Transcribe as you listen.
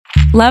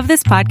Love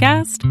this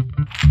podcast?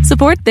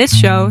 Support this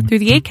show through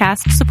the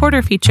Acast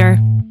supporter feature.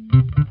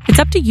 It's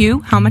up to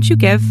you how much you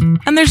give,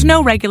 and there's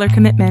no regular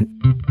commitment.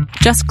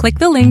 Just click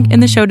the link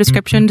in the show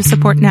description to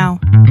support now.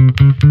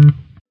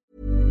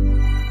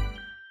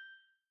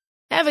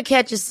 Ever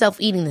catch yourself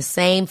eating the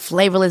same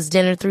flavorless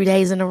dinner 3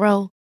 days in a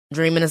row?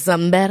 Dreaming of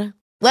something better?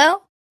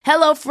 Well,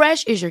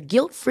 HelloFresh is your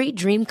guilt-free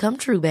dream come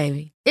true,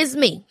 baby. It's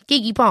me,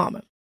 Keke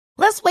Palmer.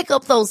 Let's wake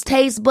up those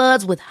taste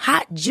buds with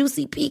hot,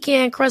 juicy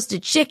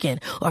pecan-crusted chicken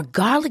or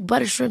garlic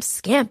butter shrimp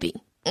scampi.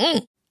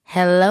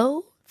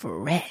 Hello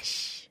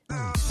Fresh.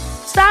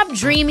 Stop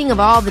dreaming of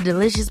all the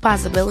delicious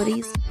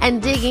possibilities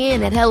and dig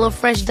in at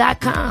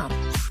HelloFresh.com.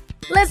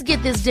 Let's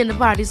get this dinner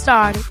party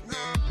started.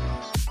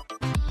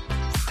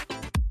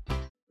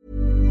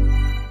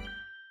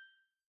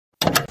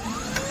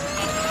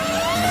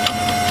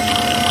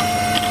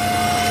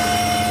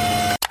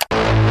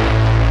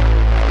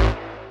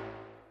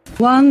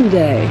 One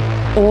day,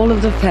 all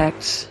of the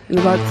facts in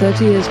about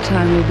 30 years'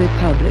 time will be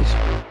published.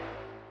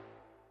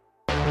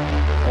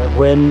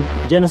 When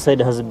genocide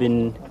has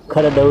been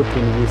carried out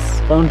in this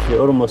country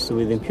almost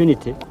with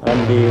impunity, and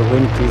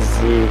when it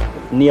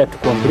is near to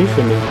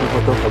completion,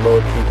 people talk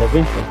about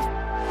intervention.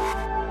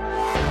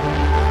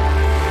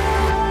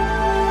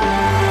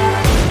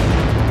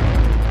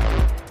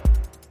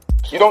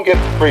 You don't get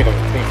freedom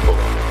peacefully.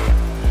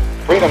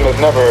 Freedom is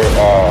never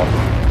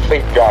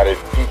safeguarded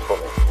peacefully.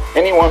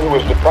 Anyone who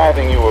is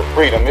depriving you of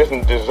freedom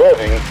isn't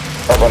deserving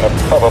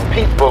of a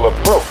peaceful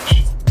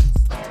approach.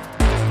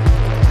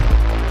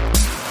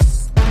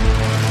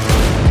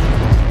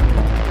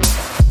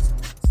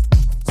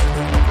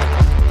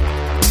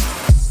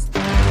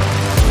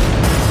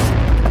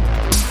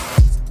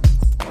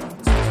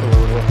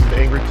 Welcome to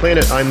Angry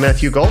Planet. I'm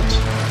Matthew Gault.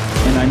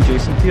 And I'm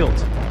Jason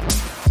Fields.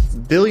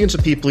 Billions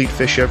of people eat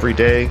fish every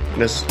day,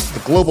 and as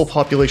the global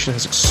population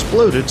has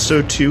exploded,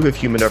 so too have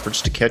human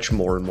efforts to catch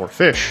more and more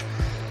fish.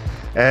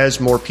 As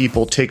more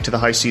people take to the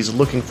high seas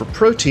looking for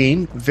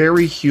protein,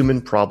 very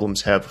human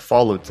problems have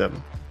followed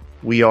them.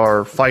 We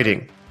are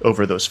fighting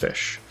over those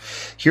fish.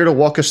 Here to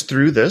walk us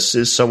through this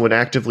is someone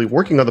actively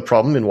working on the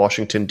problem in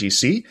Washington,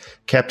 D.C.,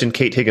 Captain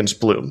Kate Higgins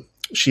Bloom.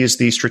 She is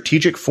the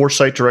Strategic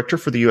Foresight Director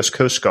for the U.S.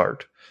 Coast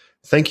Guard.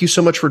 Thank you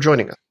so much for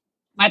joining us.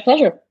 My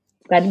pleasure.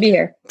 Glad to be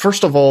here.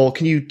 First of all,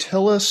 can you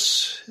tell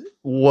us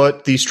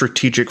what the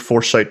Strategic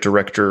Foresight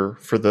Director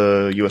for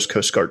the U.S.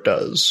 Coast Guard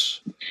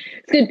does?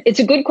 It's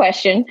a good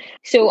question.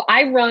 So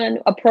I run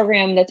a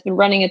program that's been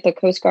running at the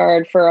Coast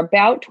Guard for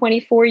about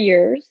 24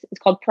 years.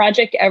 It's called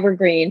Project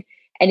Evergreen,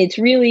 and it's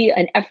really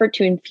an effort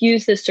to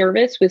infuse the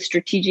service with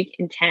strategic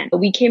intent.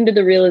 We came to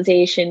the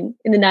realization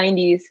in the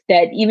 90s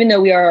that even though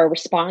we are a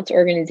response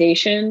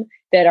organization,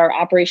 that our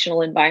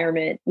operational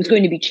environment was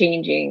going to be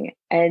changing.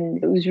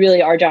 And it was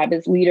really our job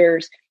as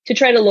leaders to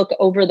try to look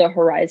over the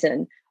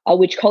horizon,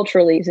 which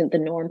culturally isn't the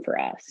norm for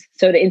us.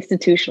 So to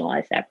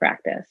institutionalize that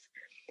practice.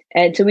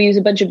 And so we use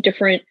a bunch of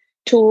different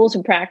tools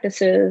and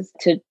practices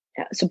to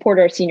support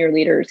our senior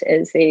leaders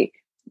as they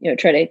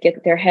try to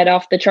get their head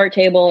off the chart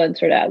table and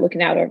sort of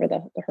looking out over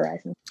the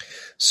horizon.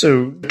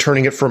 So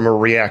turning it from a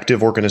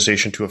reactive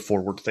organization to a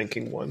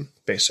forward-thinking one,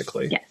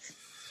 basically. Yes.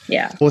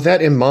 Yeah. With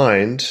that in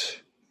mind,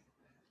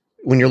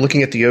 when you're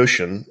looking at the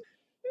ocean,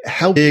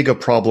 how big a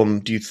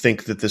problem do you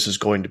think that this is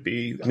going to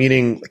be?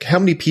 Meaning, like, how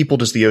many people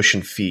does the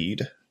ocean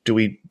feed? Do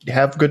we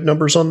have good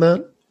numbers on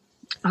that?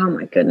 Oh,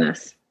 my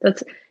goodness.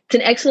 It's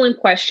an excellent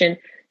question.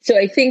 So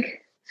I think,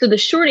 the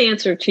short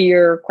answer to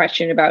your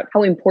question about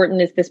how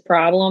important is this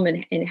problem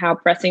and how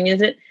pressing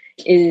is it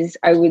is,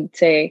 I would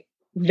say,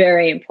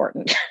 very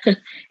important.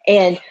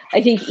 And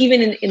I think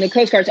even in the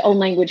Coast Guard's own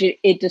language,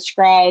 it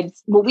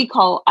describes what we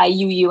call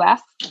IUUF,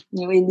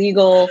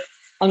 illegal,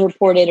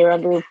 unreported or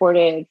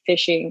underreported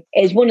fishing,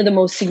 as one of the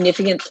most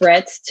significant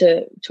threats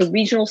to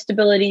regional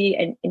stability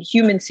and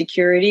human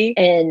security.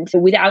 And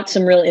without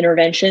some real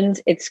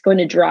interventions, it's going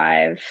to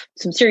drive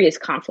some serious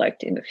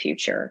conflict in the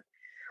future.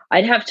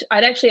 I'd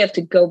actually have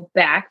to go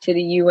back to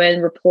the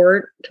UN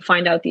report to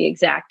find out the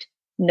exact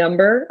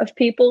number of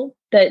people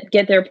that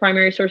get their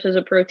primary sources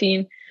of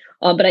protein.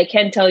 But I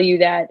can tell you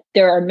that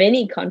there are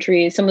many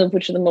countries, some of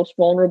which are the most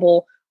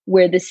vulnerable,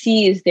 where the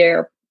sea is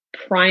their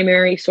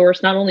primary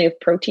source, not only of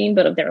protein,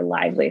 but of their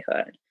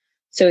livelihood.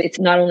 So it's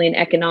not only an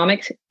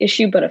economic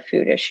issue, but a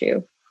food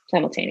issue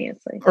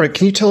simultaneously. All right.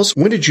 Can you tell us,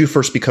 when did you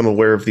first become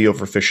aware of the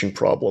overfishing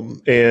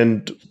problem?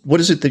 And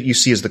what is it that you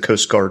see as the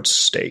Coast Guard's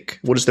stake?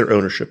 What is their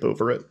ownership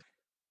over it?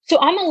 So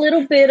I'm a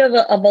little bit of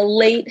a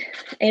late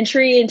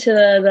entry into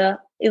the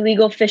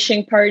illegal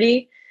fishing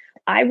party.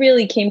 I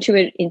really came to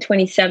it in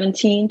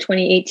 2017,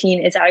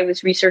 2018, as I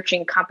was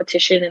researching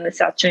competition in the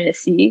South China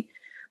Sea.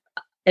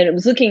 And I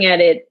was looking at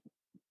it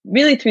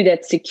really through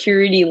that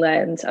security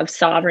lens of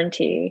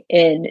sovereignty,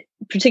 and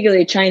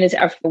particularly China's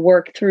effort to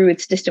work through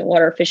its distant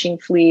water fishing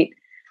fleet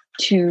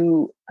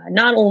to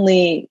not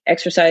only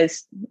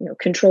exercise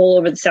control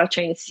over the South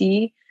China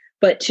Sea,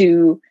 but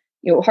to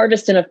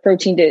harvest enough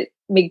protein to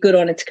make good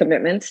on its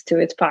commitments to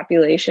its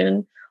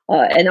population.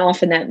 And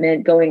often that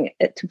meant going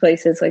to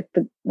places like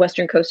the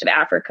western coast of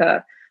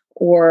Africa,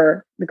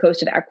 or the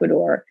coast of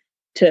Ecuador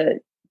to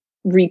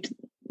reap,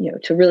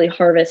 to really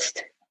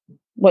harvest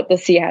what the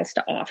sea has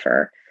to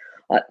offer.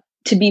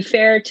 To be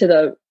fair to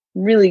the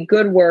really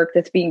good work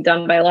that's being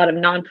done by a lot of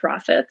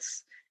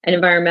nonprofits and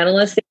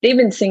environmentalists, they've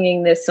been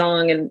singing this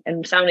song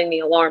and sounding the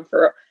alarm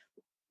for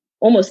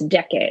almost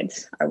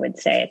decades, I would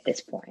say, at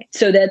this point.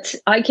 So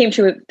I came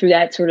to it through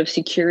that sort of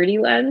security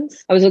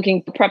lens.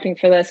 Prepping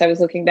for this, I was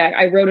looking back.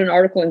 I wrote an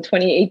article in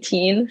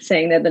 2018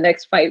 saying that the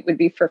next fight would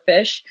be for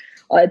fish.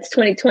 It's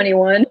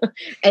 2021.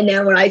 And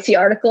now when I see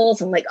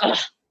articles, I'm like, oh,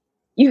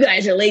 you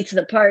guys are late to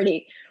the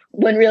party.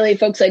 When really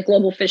folks like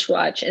Global Fish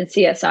Watch and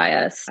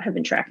CSIS have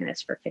been tracking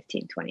this for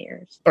 15, 20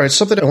 years. All right,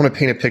 something I want to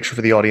paint a picture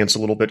for the audience a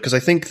little bit, because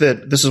I think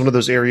that this is one of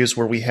those areas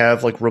where we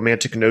have like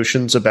romantic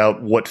notions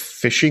about what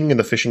fishing and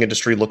the fishing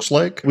industry looks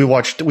like.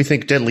 We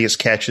think Deadliest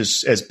Catch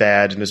is as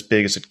bad and as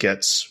big as it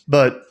gets.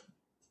 But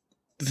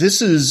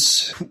this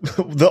is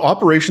the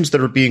operations that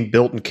are being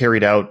built and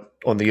carried out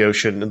on the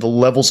ocean and the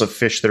levels of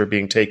fish that are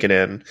being taken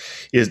in,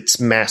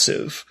 it's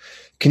massive.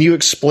 Can you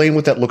explain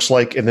what that looks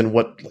like and then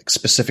what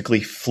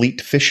specifically fleet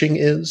fishing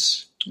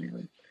is?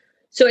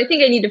 So I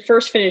think I need to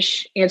first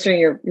finish answering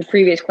your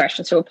previous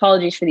question. So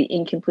apologies for the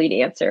incomplete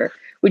answer,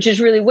 which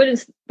is really what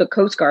is the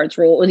Coast Guard's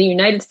role or the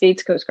United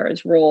States Coast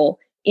Guard's role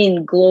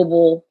in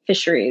global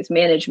fisheries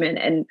management,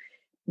 and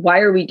why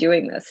are we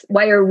doing this?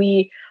 Why are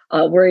we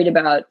worried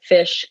about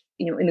fish,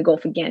 in the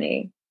Gulf of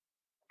Guinea?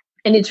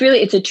 And it's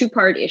a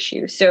two-part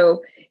issue.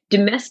 So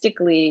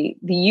domestically,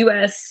 the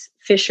U.S.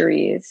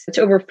 fisheries, it's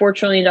over $4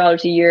 trillion a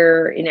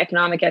year in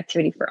economic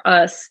activity for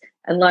us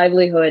and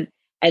livelihood.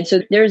 And so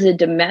there's a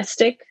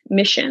domestic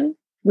mission,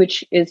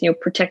 which is,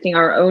 protecting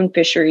our own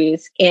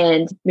fisheries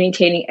and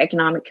maintaining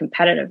economic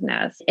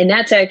competitiveness. And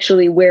that's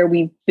actually where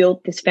we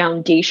built this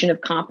foundation of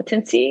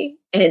competency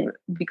and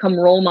become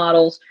role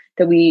models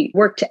that we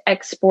work to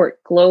export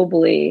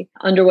globally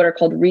under what are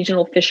called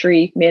regional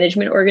fishery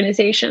management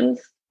organizations,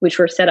 which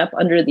were set up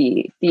under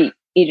the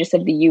aegis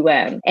of the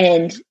UN.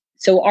 And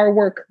so our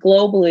work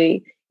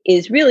globally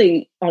is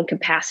really on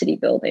capacity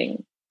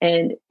building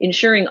and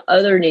ensuring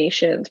other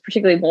nations,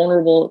 particularly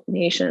vulnerable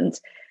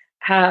nations,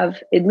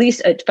 have at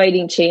least a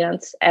fighting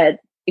chance at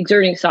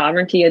exerting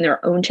sovereignty in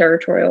their own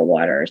territorial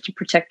waters to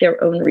protect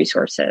their own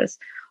resources,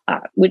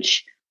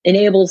 which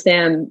enables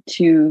them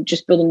to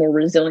just build a more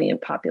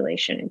resilient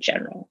population in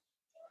general.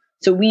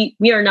 So we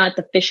are not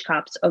the fish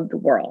cops of the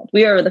world.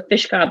 We are the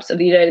fish cops of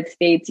the United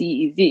States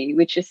EEZ,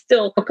 which is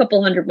still a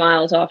couple hundred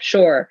miles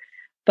offshore.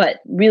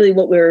 But really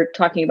what we're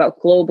talking about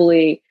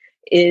globally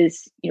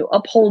is,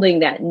 upholding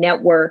that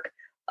network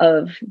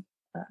of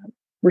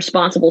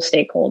responsible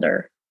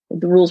stakeholder,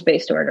 the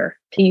rules-based order,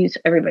 to use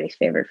everybody's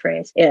favorite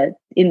phrase,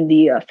 in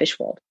the fish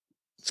world.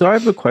 So I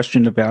have a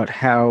question about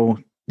how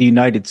the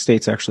United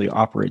States actually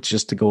operates,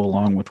 just to go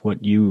along with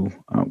what you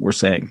were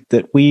saying,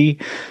 that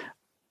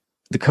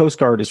the Coast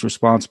Guard is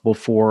responsible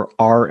for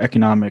our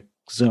economic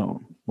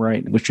zone,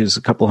 right? Which is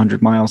a couple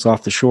hundred miles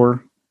off the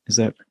shore. Is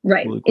that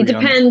right? It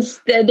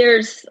depends.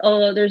 There's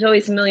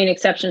always a million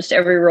exceptions to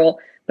every rule,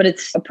 but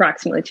it's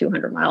approximately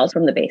 200 miles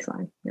from the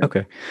baseline. Yeah.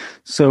 Okay.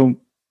 So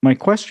my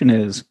question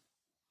is,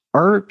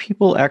 are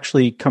people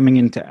actually coming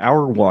into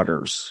our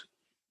waters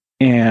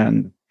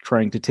and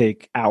trying to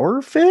take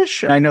our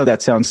fish? I know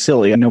that sounds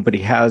silly. Nobody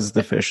has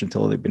the fish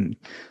until they've been,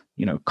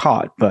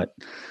 caught. But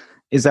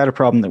is that a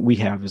problem that we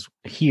have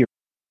here?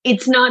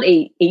 It's not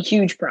a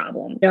huge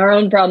problem. Our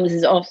own problems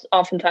is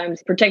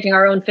oftentimes protecting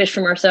our own fish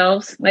from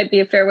ourselves, might be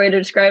a fair way to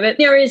describe it.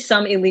 There is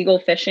some illegal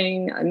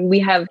fishing. We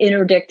have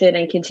interdicted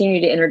and continue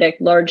to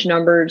interdict large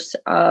numbers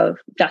of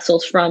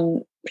vessels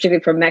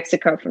particularly from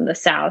Mexico, from the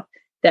south,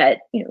 that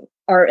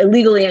are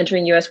illegally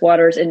entering U.S.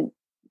 waters and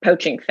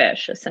poaching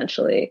fish,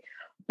 essentially.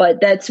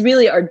 But that's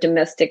really our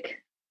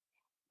domestic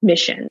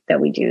mission that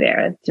we do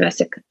there,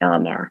 domestic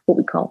LMR, what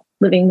we call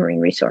living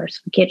marine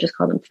resource. We can't just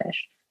call them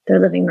fish. They're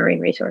living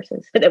marine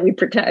resources that we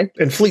protect.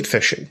 And fleet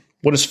fishing.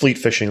 What does fleet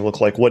fishing look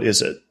like? What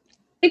is it?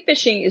 Fleet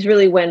fishing is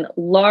really when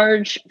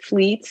large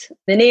fleets,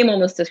 the name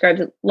almost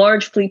describes it,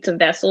 large fleets of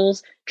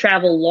vessels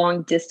travel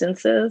long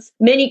distances.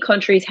 Many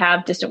countries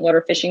have distant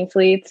water fishing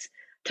fleets,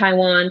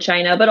 Taiwan,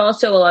 China, but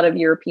also a lot of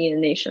European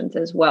nations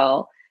as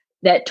well,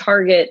 that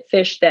target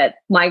fish that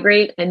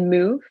migrate and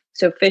move.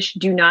 So fish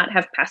do not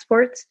have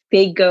passports.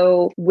 They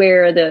go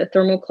where the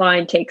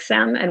thermocline takes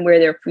them and where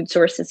their food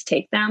sources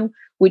take them,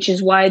 which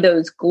is why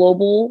those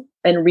global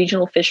and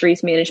regional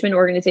fisheries management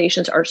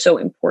organizations are so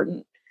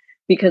important.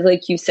 Because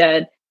like you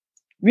said,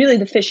 really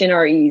the fish in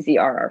our EEZ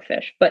are our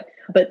fish. But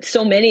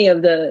so many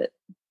of the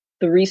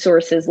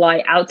resources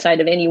lie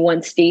outside of any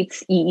one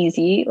state's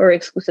EEZ or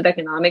exclusive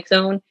economic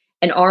zone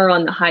and are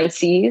on the high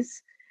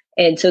seas.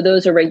 And so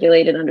those are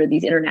regulated under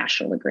these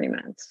international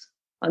agreements.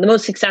 The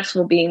most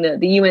successful being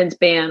the UN's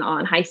ban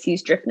on high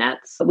seas drift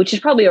nets, which is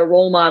probably a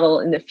role model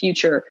in the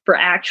future for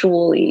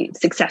actually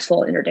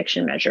successful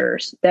interdiction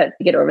measures that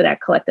get over that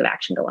collective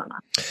action dilemma.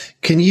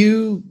 Can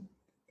you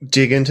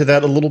dig into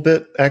that a little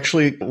bit,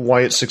 actually,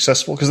 why it's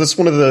successful? Because that's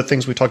one of the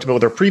things we talked about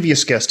with our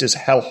previous guest is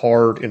how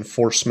hard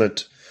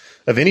enforcement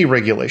of any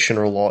regulation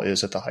or law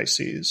is at the high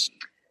seas.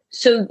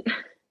 So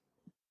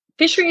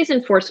fisheries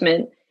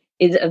enforcement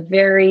is a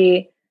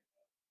very,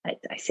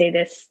 I say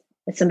this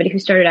as somebody who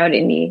started out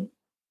in the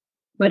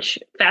much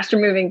faster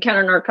moving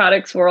counter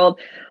narcotics world,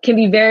 can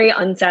be very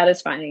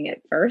unsatisfying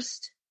at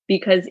first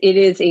because it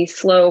is a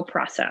slow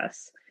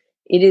process.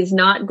 It is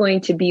not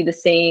going to be the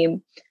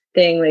same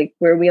thing like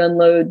where we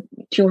unload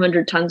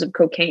 200 tons of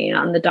cocaine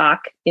on the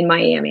dock in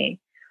Miami.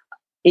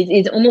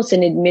 It's almost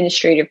an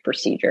administrative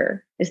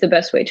procedure is the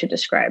best way to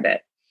describe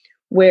it,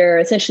 where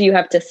essentially you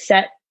have to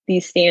set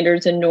these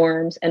standards and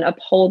norms and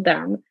uphold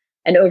them.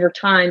 And over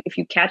time, if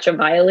you catch a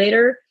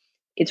violator,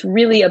 it's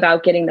really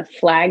about getting the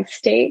flag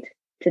state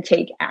to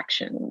take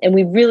action. And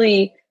we've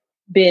really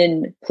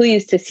been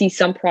pleased to see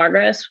some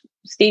progress.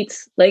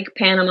 States like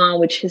Panama,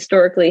 which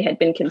historically had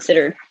been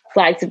considered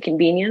flags of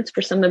convenience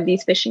for some of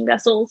these fishing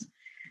vessels,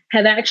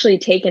 have actually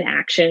taken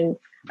action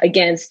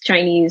against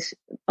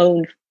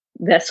Chinese-owned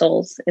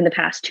vessels in the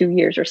past 2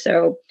 years or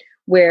so,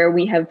 where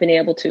we have been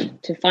able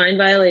to find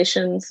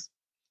violations.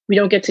 We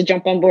don't get to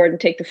jump on board and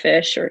take the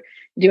fish or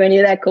do any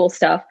of that cool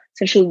stuff.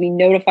 Essentially, we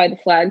notify the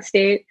flag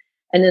state,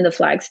 and then the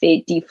flag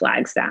state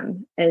deflags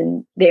them,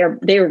 and they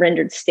are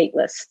rendered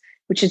stateless,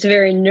 which is a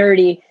very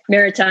nerdy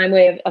maritime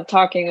way of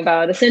talking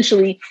about.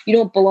 Essentially, you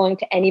don't belong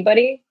to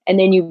anybody, and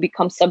then you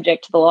become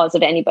subject to the laws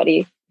of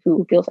anybody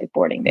who feels like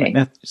boarding bay.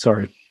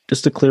 Sorry,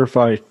 just to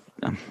clarify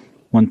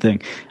one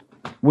thing.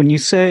 When you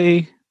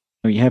say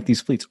you have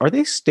these fleets, are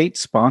they state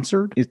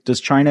sponsored? Does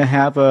China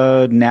have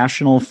a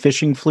national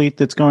fishing fleet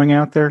that's going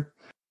out there?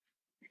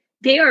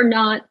 They are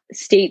not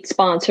state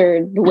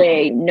sponsored the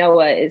way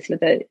NOAA is with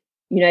the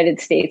United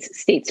States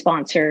state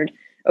sponsored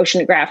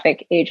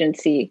oceanographic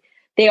agency.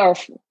 They are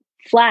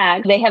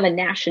flagged. They have a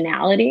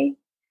nationality,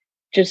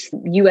 just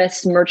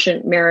U.S.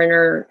 merchant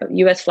mariner,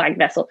 U.S. flag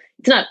vessel.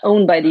 It's not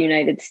owned by the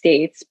United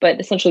States, but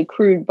essentially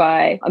crewed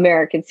by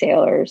American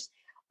sailors.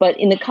 But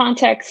in the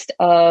context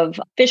of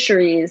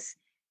fisheries,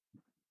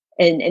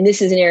 and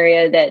this is an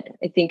area that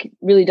I think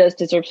really does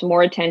deserve some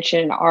more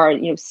attention, are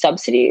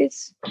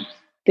subsidies.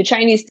 The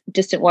Chinese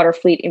distant water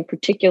fleet in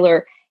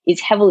particular is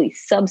heavily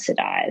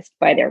subsidized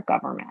by their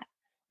government,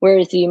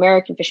 whereas the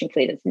American fishing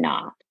fleet is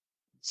not.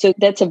 So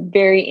that's a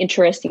very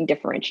interesting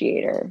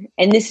differentiator.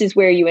 And this is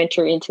where you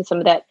enter into some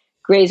of that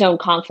gray zone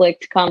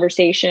conflict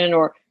conversation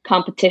or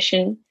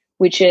competition,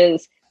 which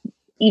is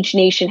each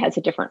nation has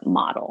a different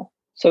model.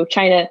 So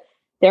China,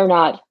 they're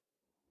not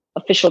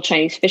official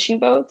Chinese fishing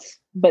boats,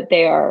 but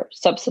they are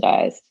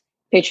subsidized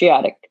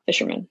patriotic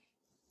fishermen.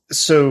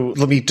 So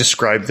let me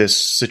describe this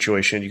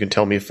situation. You can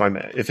tell me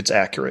if it's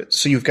accurate.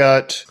 So you've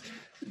got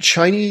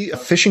Chinese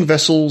fishing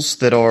vessels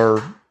that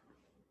are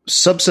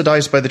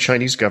subsidized by the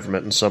Chinese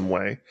government in some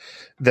way,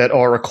 that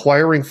are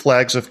acquiring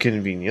flags of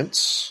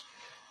convenience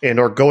and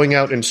are going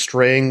out and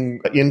straying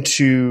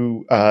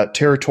into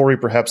territory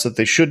perhaps that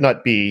they should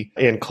not be,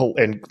 and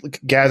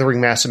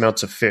gathering mass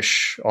amounts of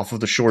fish off of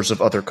the shores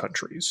of other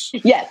countries.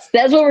 Yes,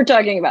 that's what we're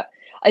talking about.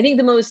 I think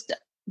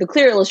the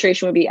clear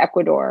illustration would be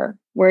Ecuador,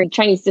 where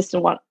Chinese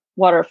distant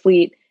water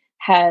fleet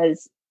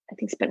has, I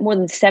think, spent more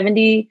than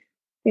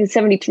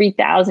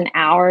 73,000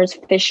 hours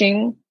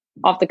fishing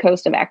off the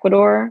coast of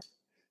Ecuador.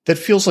 That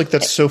feels like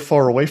that's so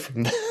far away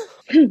from them.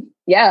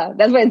 Yeah,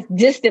 that's why it's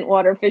distant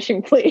water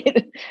fishing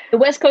fleet. The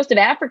west coast of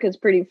Africa is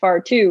pretty far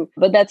too,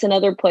 but that's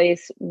another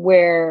place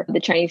where the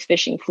Chinese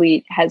fishing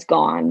fleet has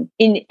gone.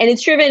 And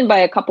it's driven by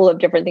a couple of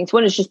different things.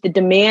 One is just the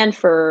demand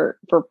for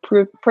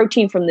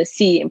protein from the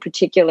sea in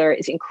particular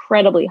is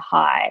incredibly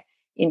high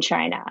in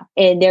China.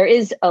 And there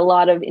is a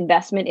lot of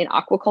investment in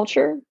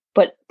aquaculture,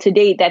 but to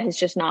date, that has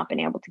just not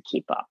been able to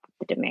keep up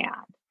with the demand.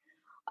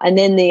 And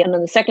then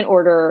on the second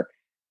order,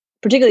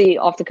 particularly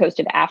off the coast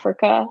of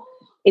Africa,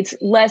 it's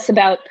less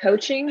about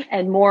poaching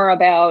and more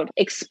about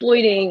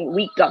exploiting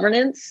weak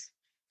governance.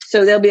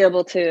 So they'll be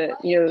able to,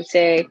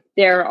 say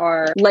there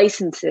are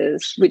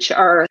licenses which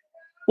are,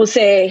 we'll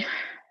say,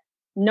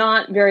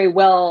 not very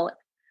well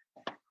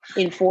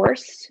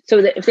enforced.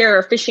 So that if there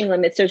are fishing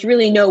limits, there's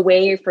really no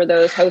way for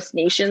those host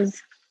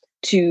nations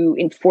to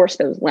enforce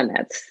those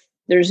limits.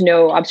 There's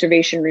no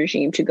observation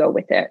regime to go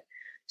with it.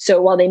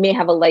 So while they may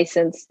have a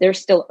license, they're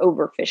still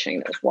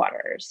overfishing those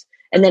waters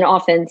and then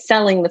often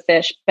selling the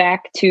fish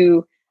back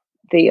to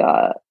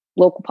the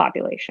local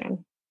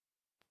population.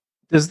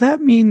 Does that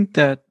mean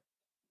that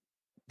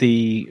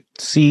the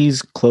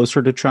seas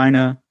closer to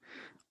China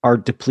are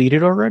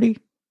depleted already?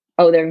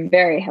 Oh, they're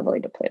very heavily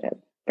depleted,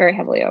 very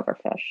heavily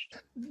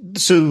overfished.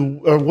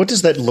 So what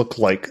does that look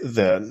like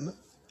then?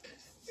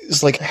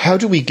 It's like, how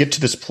do we get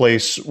to this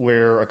place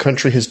where a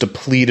country has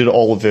depleted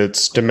all of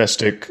its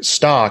domestic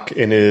stock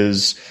and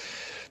is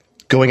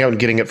going out and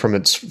getting it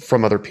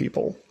from other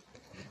people?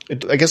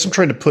 I guess I'm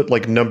trying to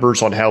put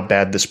numbers on how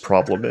bad this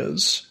problem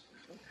is.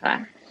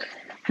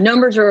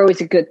 Numbers are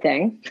always a good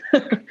thing.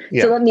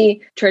 Yeah. So let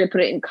me try to put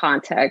it in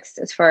context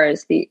as far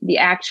as the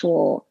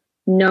actual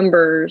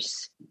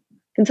numbers. I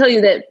can tell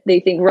you that they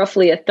think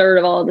roughly a third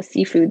of all the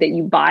seafood that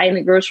you buy in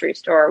the grocery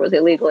store was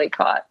illegally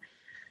caught.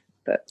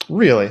 But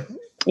really?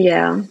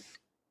 Yeah.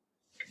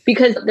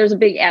 Because there's a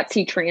big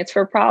at-sea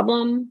transfer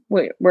problem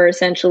where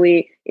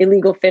essentially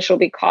illegal fish will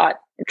be caught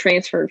and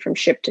transferred from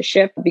ship to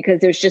ship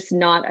because there's just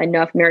not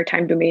enough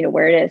maritime domain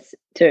awareness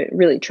to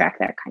really track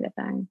that kind of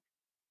thing.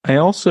 I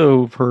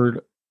also have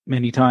heard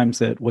many times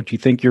that what you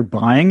think you're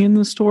buying in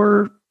the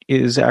store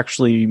is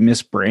actually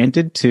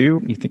misbranded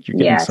too. You think you're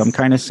getting some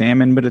kind of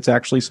salmon, but it's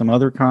actually some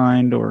other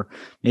kind, or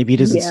maybe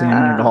it isn't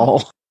salmon at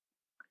all.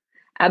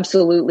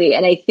 Absolutely.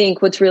 And I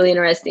think what's really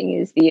interesting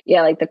is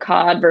like the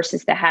cod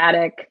versus the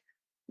haddock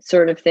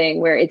sort of thing,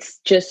 where it's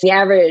just the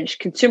average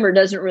consumer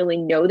doesn't really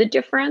know the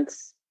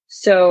difference.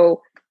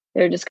 So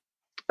they're just,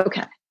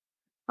 okay,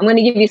 I'm going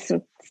to give you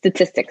some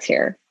statistics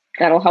here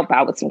that'll help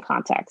out with some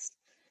context.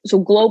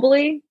 So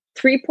globally,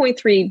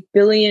 3.3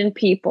 billion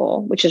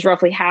people, which is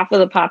roughly half of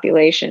the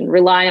population,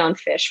 rely on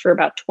fish for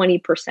about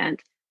 20%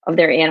 of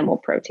their animal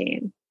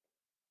protein,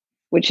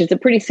 which is a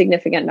pretty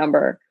significant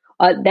number.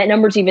 That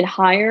number is even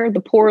higher.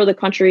 The poorer the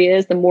country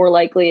is, the more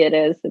likely it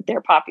is that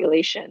their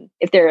population,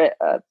 if they're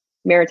a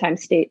maritime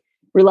state,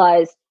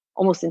 relies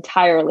almost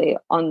entirely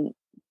on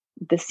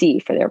the sea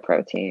for their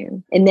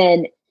protein. And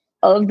then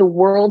of the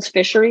world's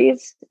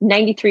fisheries,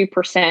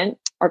 93%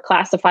 are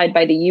classified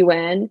by the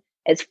UN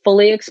as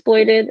fully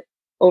exploited,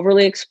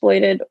 overly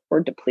exploited, or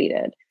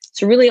depleted.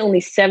 So really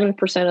only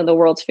 7% of the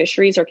world's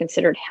fisheries are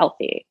considered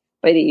healthy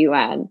by the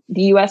UN.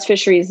 The US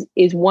fisheries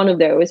is one of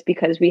those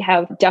because we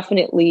have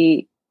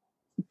definitely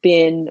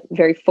been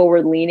very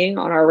forward-leaning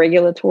on our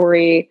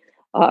regulatory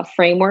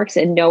frameworks,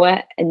 and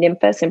NOAA and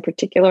NMFIS in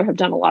particular have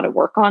done a lot of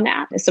work on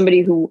that. As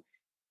somebody who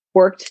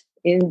worked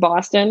in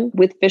Boston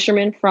with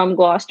fishermen from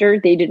Gloucester,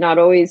 they did not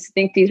always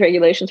think these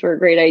regulations were a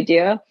great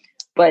idea,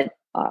 but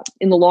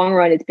in the long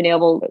run, it's been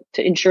able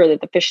to ensure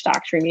that the fish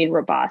stocks remain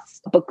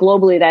robust. But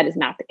globally, that is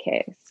not the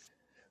case.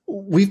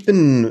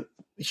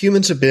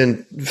 Humans have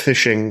been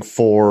fishing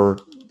for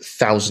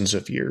thousands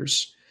of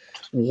years.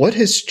 What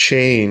has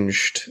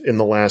changed in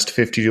the last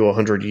 50 to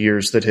 100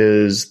 years that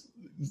has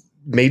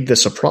made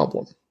this a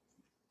problem?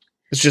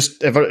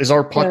 Is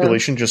our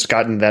population just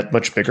gotten that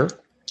much bigger?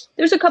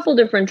 There's a couple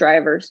different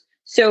drivers.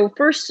 So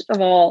first of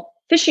all,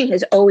 fishing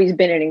has always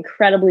been an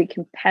incredibly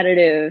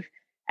competitive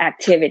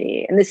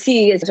activity, and the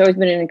sea has always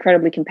been an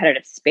incredibly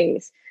competitive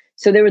space.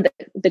 So there were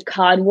the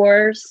cod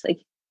wars, like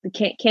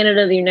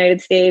Canada, the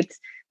United States.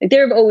 Like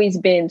there have always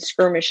been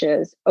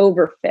skirmishes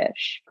over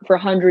fish for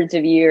hundreds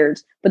of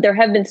years, but there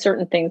have been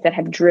certain things that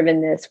have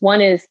driven this.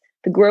 One is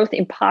the growth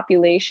in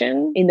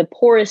population in the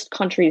poorest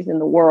countries in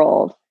the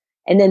world,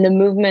 and then the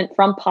movement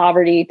from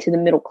poverty to the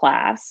middle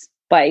class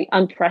by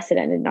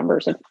unprecedented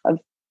numbers of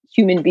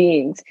human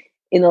beings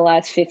in the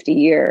last 50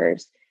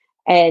 years.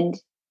 And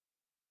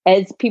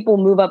as people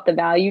move up the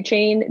value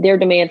chain, their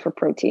demand for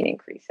protein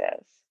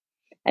increases.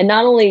 And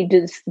not only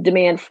does the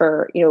demand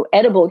for,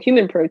 edible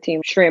human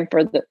protein, shrimp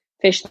or the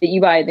fish that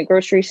you buy in the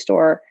grocery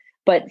store,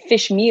 but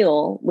fish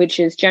meal, which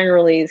is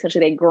generally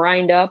essentially they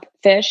grind up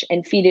fish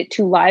and feed it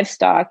to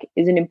livestock,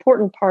 is an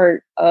important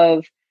part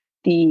of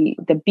the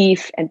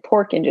beef and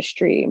pork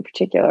industry in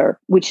particular,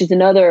 which is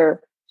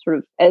another sort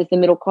of, as the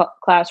middle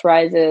class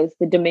rises,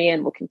 the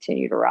demand will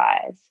continue to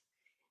rise.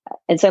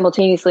 And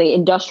simultaneously,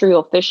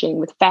 industrial fishing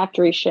with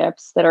factory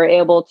ships that are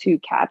able to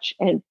catch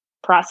and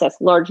process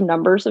large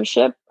numbers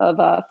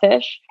of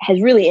fish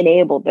has really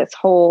enabled this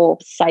whole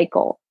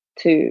cycle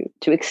to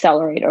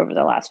accelerate over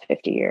the last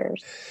 50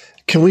 years.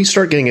 Can we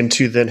start getting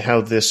into then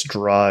how this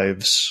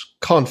drives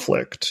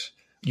conflict?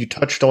 You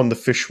touched on the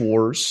fish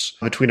wars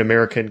between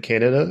America and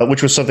Canada,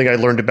 which was something I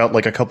learned about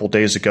like a couple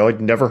days ago. I'd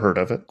never heard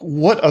of it.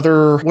 What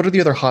are the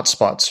other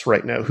hotspots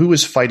right now? Who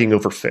is fighting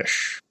over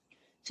fish?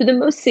 So the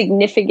most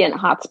significant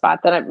hotspot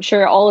that I'm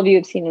sure all of you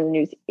have seen in the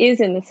news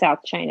is in the South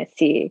China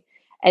Sea.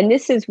 And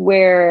this is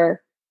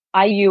where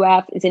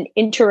IUF is an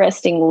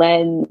interesting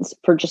lens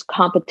for just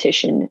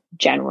competition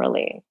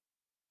generally.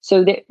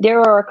 So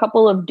there are a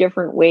couple of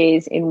different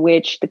ways in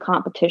which the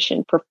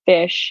competition for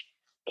fish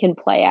can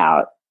play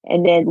out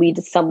and then lead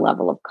to some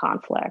level of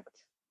conflict.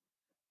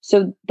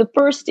 So the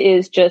first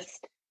is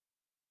just,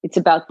 it's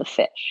about the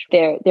fish.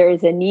 There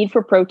is a need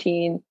for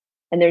protein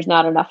and there's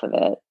not enough of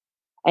it.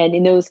 And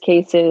in those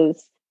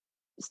cases,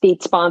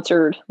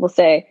 state-sponsored, we'll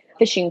say,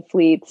 fishing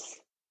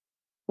fleets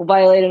will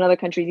violate another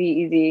country's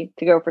EEZ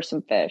to go for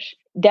some fish.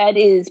 That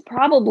is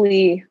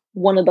probably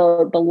one of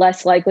the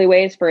less likely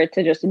ways for it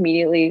to just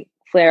immediately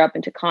flare up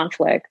into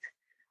conflict.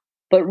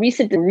 But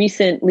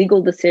recent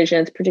legal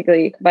decisions,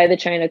 particularly by the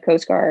China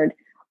Coast Guard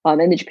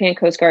and the Japan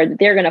Coast Guard, that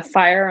they're going to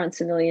fire on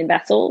civilian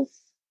vessels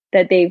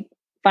that they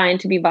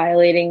find to be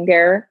violating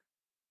their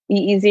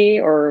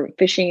EEZ or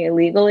fishing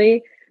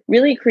illegally,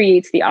 really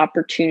creates the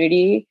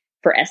opportunity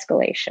for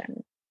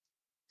escalation.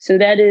 So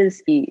that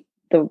is the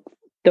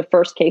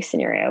first case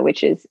scenario,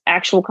 which is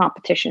actual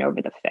competition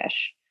over the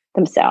fish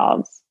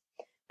themselves.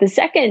 The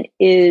second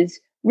is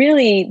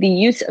really the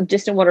use of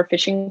distant water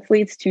fishing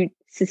fleets to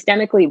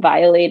systemically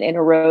violate and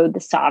erode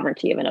the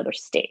sovereignty of another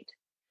state.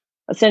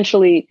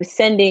 Essentially,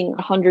 sending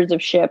hundreds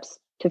of ships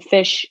to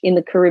fish in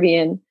the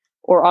Caribbean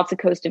or off the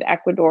coast of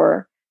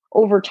Ecuador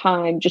over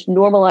time just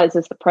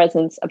normalizes the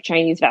presence of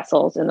Chinese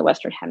vessels in the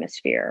Western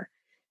Hemisphere.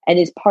 and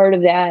is part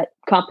of that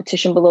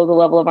competition below the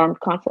level of armed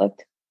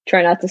conflict.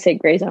 Try not to say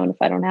gray zone if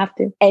I don't have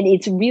to. And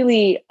it's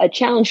really a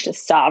challenge to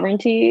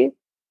sovereignty,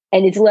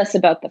 and it's less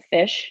about the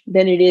fish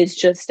than it is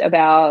just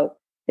about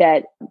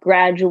that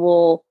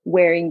gradual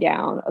wearing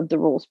down of the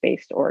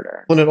rules-based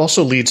order. Well, and it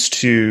also leads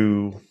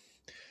to,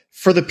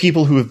 for the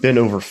people who have been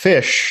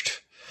overfished,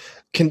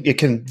 it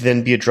can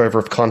then be a driver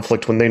of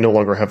conflict when they no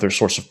longer have their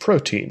source of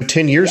protein.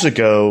 10 years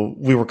ago,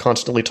 we were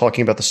constantly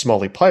talking about the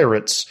Somali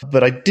pirates,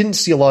 but I didn't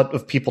see a lot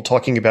of people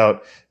talking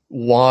about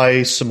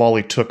why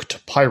Somali took to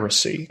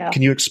piracy. Yeah.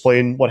 Can you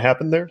explain what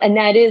happened there? And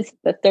that is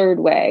the third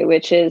way,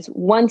 which is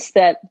once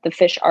that the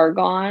fish are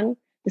gone,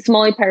 the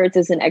Somali pirates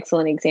is an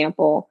excellent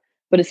example,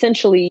 but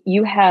essentially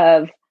you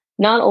have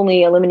not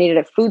only eliminated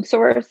a food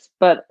source,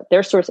 but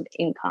their source of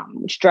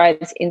income, which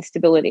drives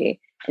instability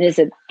and is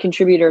a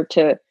contributor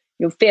to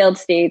failed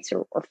states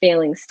or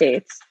failing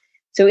states.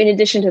 So in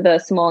addition to the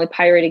Somali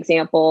pirate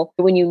example,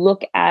 when you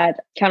look at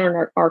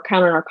counter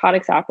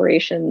narcotics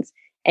operations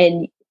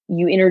and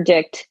you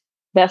interdict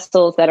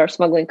vessels that are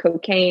smuggling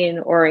cocaine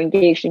or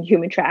engaged in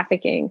human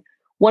trafficking,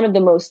 one of the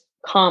most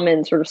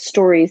common sort of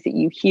stories that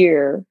you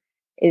hear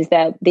is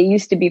that they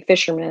used to be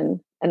fishermen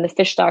and the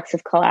fish stocks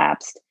have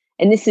collapsed.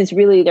 And this is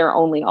really their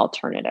only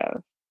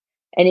alternative.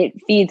 And it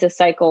feeds a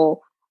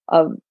cycle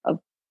of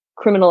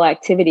criminal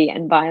activity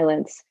and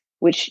violence,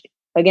 which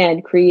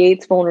again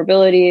creates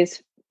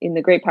vulnerabilities in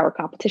the great power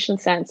competition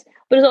sense,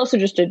 but is also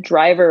just a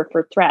driver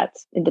for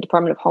threats in the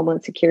Department of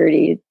Homeland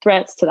Security,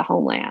 threats to the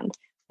homeland,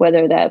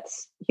 whether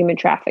that's human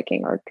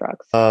trafficking or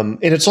drugs. And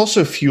it's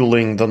also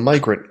fueling the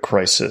migrant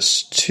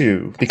crisis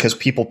too, because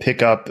people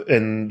pick up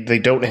and they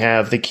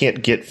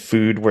can't get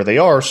food where they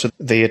are, so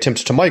they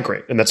attempt to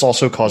migrate. And that's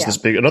also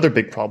caused another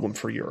big problem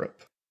for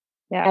Europe.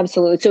 Yeah,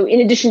 absolutely. So in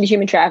addition to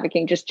human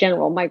trafficking, just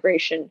general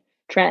migration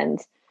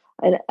trends.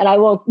 And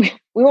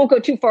we won't go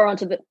too far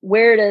onto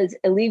where does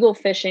illegal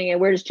fishing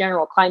and where does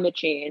general climate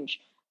change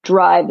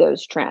drive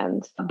those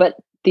trends. But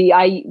the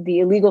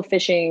illegal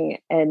fishing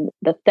and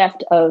the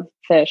theft of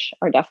fish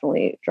are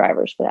definitely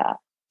drivers for that.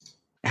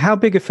 How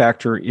big a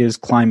factor is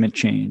climate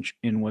change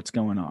in what's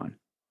going on?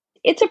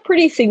 It's a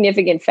pretty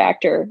significant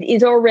factor.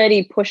 It's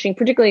already pushing,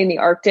 particularly in the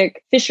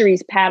Arctic,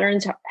 fisheries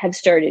patterns have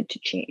started to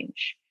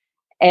change.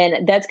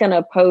 And that's going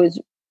to pose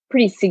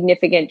pretty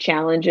significant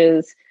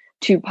challenges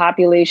to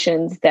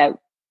populations that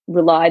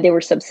they were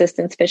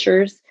subsistence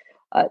fishers.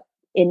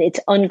 And it's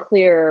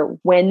unclear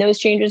when those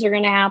changes are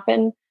going to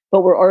happen,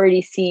 but we're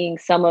already seeing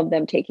some of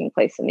them taking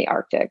place in the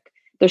Arctic.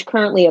 There's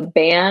currently a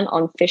ban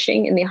on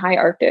fishing in the high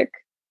Arctic,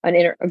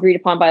 agreed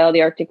upon by all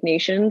the Arctic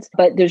nations,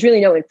 but there's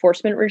really no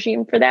enforcement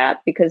regime for that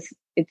because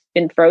it's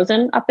been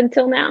frozen up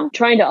until now.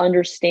 Trying to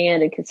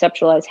understand and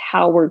conceptualize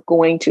how we're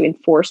going to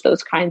enforce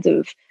those kinds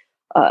of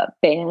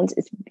bans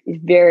is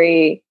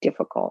very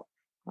difficult.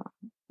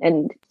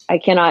 And I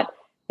cannot,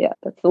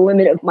 that's the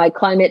limit of my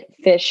climate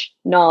fish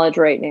knowledge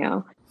right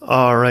now.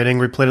 All right,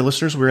 Angry Planet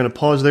listeners, we're going to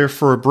pause there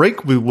for a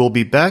break. We will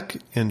be back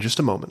in just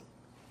a moment.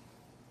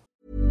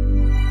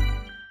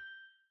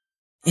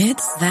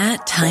 It's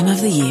that time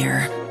of the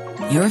year.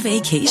 Your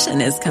vacation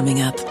is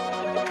coming up.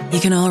 You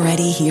can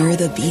already hear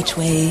the beach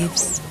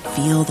waves,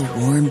 feel the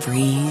warm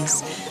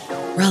breeze,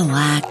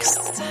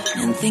 relax,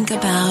 and think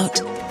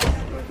about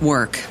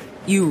work.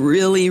 You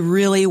really,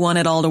 really want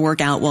it all to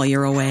work out while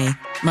you're away.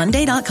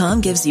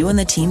 Monday.com gives you and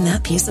the team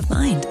that peace of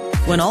mind.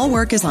 When all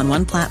work is on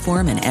one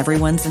platform and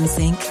everyone's in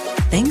sync,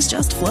 things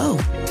just flow.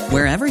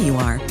 Wherever you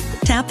are,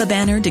 tap the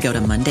banner to go to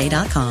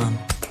Monday.com.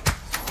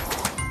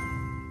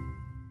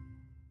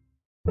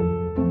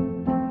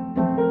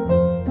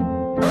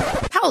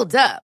 Hold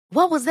up.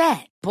 What was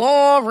that?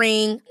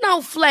 Boring.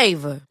 No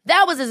flavor.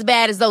 That was as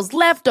bad as those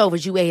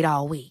leftovers you ate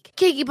all week.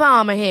 Keke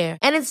Palmer here.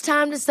 And it's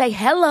time to say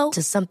hello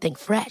to something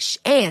fresh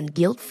and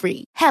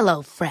guilt-free.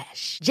 Hello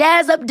Fresh.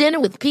 Jazz up dinner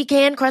with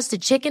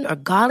pecan-crusted chicken or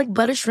garlic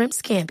butter shrimp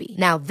scampi.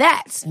 Now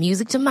that's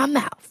music to my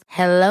mouth.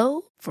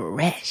 Hello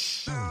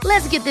Fresh.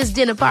 Let's get this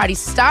dinner party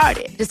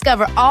started.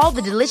 Discover all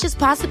the delicious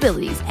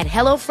possibilities at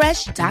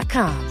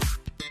HelloFresh.com.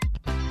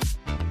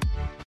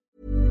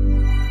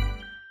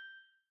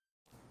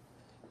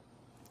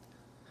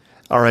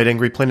 All right,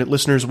 Angry Planet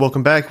listeners,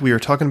 welcome back. We are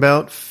talking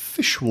about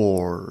fish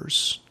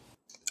wars.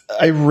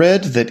 I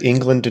read that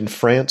England and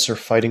France are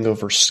fighting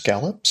over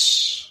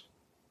scallops.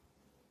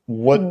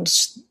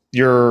 What's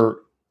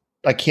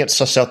I can't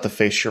suss out the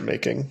face you're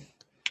making.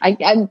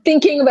 I'm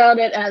thinking about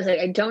it as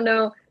I don't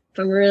know if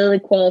I'm really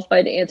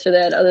qualified to answer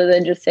that other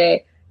than just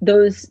say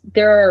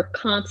there are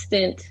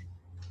constant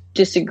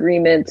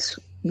disagreements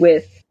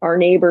with our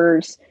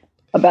neighbors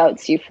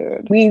about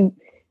seafood. We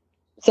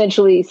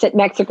essentially sent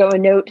Mexico a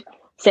note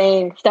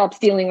saying, stop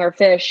stealing our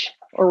fish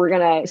or we're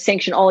going to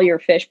sanction all your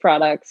fish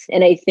products.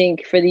 And I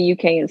think for the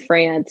UK and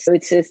France,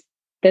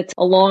 that's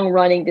a long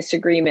running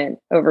disagreement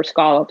over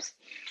scallops.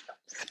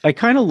 I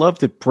kind of love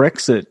that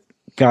Brexit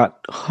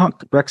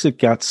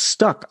got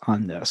stuck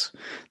on this.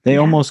 They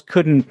almost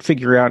couldn't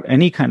figure out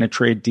any kind of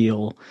trade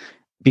deal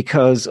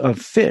because of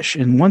fish.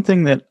 And one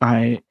thing that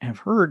I have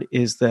heard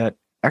is that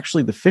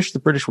actually the fish the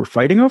British were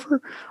fighting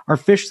over are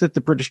fish that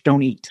the British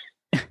don't eat.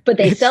 but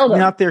they sell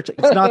them.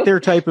 It's not their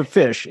type of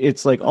fish.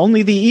 It's like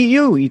only the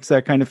EU eats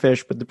that kind of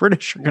fish, but the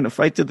British are going to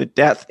fight to the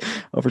death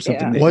over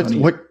something.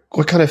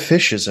 What kind of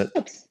fish is it?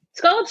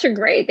 Scallops are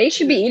great. They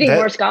should be eating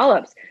more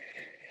scallops.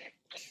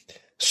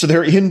 So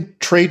they're in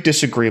trade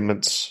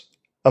disagreements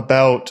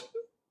about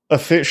a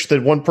fish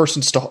that one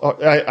person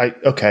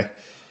okay.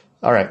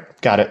 All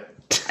right. Got it.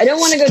 I don't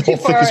want to go too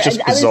far. It's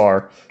just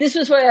bizarre. This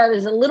was why I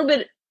was a little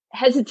bit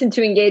hesitant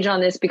to engage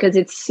on this, because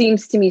it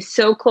seems to me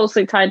so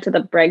closely tied to the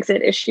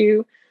Brexit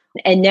issue.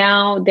 And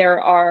now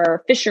there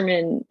are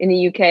fishermen in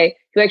the UK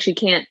who actually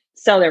can't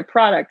sell their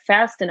product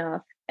fast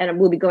enough and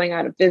will be going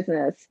out of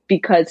business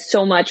because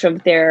so much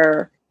of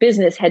their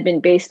business had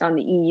been based on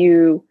the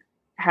EU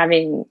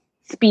having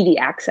speedy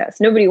access.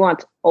 Nobody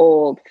wants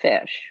old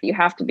fish. You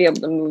have to be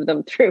able to move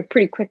them through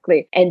pretty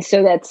quickly. And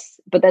so that's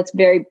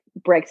very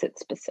Brexit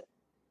specific.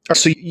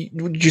 So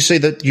did you say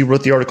that you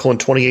wrote the article in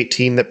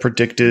 2018 that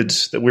predicted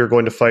that we were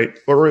going to fight?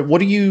 Or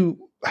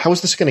how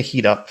is this going to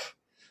heat up?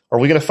 Are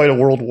we going to fight a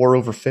world war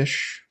over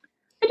fish?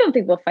 I don't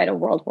think we'll fight a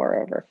world war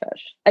over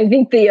fish. I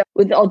think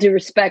with all due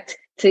respect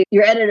to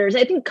your editors,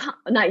 I think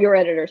not your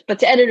editors, but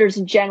to editors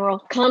in general,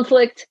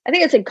 conflict. I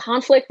think it's a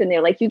conflict, and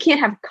they're like, you can't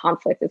have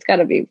conflict. It's got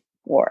to be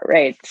war,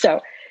 right?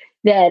 So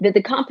that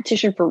the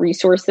competition for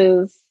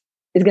resources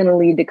is going to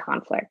lead to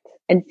conflict,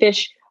 and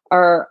fish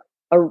are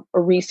a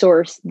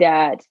resource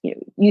that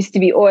used to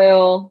be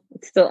oil.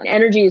 It's still,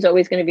 energy is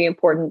always going to be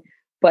important,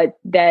 but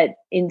that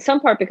in some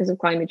part because of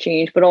climate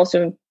change, but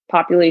also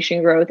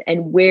population growth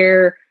and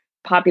where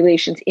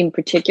populations in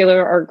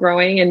particular are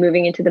growing and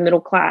moving into the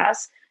middle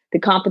class, the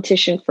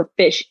competition for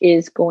fish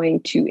is going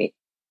to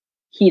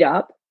heat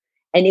up.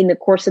 And in the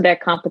course of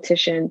that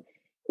competition,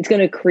 it's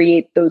going to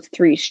create those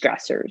three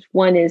stressors.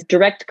 One is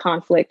direct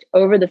conflict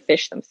over the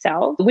fish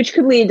themselves, which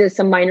could lead to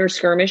some minor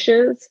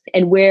skirmishes.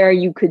 And where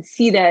you could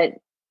see that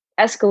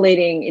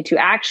escalating into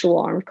actual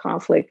armed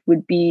conflict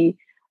would be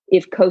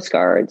if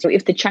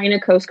the China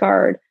Coast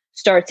Guard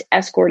starts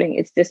escorting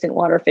its distant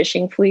water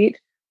fishing fleet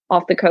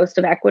off the coast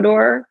of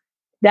Ecuador.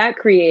 That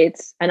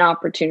creates an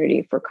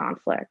opportunity for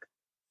conflict.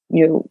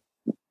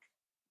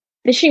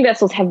 Fishing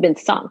vessels have been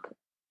sunk.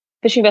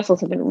 Fishing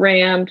vessels have been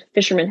rammed.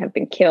 Fishermen have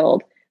been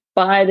killed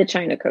by the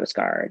China Coast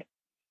Guard.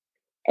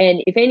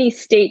 And if any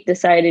state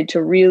decided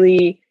to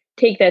really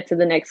take that to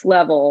the next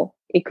level,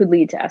 it could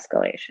lead to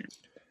escalation.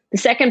 The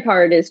second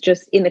part is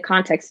just in the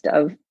context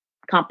of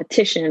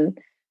competition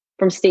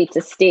from state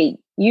to state,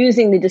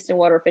 using the distant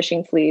water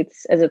fishing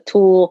fleets as a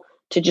tool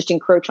to just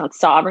encroach on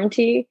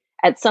sovereignty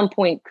at some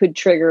point could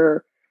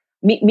trigger,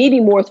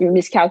 maybe more through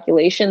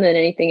miscalculation than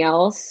anything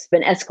else,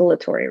 an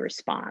escalatory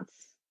response.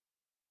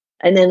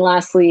 And then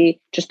lastly,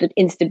 just the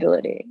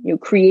instability,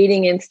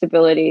 creating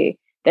instability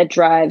that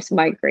drives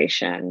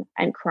migration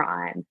and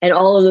crime and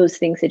all of those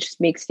things that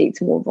just make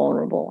states more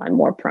vulnerable and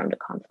more prone to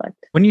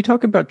conflict. When you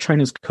talk about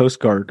China's Coast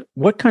Guard,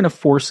 what kind of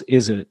force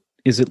is it?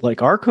 Is it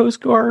like our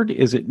Coast Guard?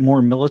 Is it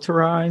more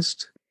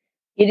militarized?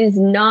 It is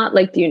not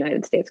like the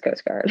United States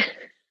Coast Guard.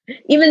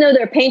 Even though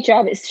their paint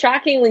job is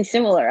shockingly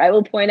similar, I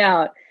will point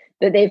out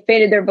that they've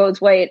painted their boats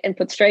white and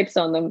put stripes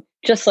on them,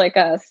 just like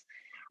us.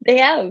 They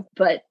have,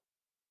 but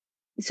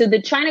so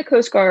the China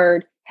Coast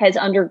Guard has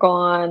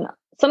undergone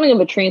something of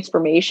a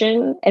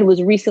transformation and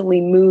was recently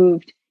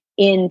moved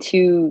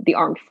into the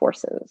armed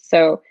forces.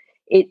 So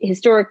it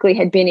historically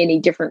had been in a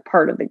different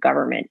part of the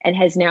government and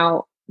has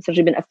now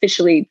essentially been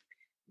officially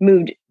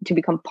moved to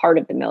become part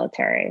of the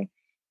military.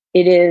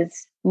 It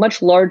is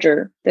much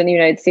larger than the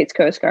United States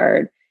Coast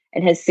Guard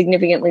and has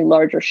significantly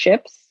larger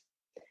ships.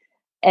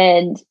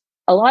 And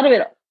a lot of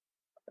it,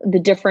 the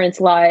difference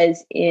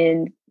lies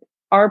in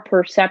our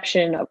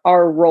perception of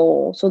our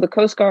role. So the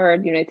Coast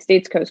Guard, the United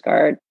States Coast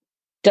Guard,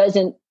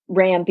 doesn't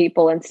ram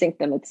people and sink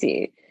them at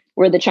sea,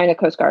 where the China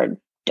Coast Guard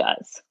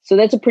does. So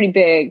that's a pretty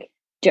big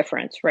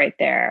difference right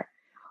there.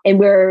 And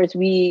whereas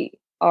we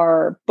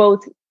are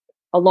both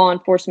a law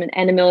enforcement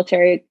and a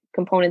military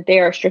component, they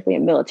are strictly a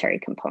military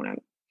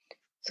component.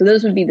 So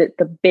those would be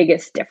the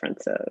biggest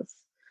differences.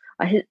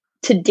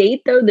 To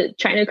date, though, the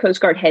China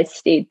Coast Guard has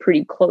stayed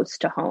pretty close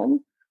to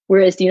home,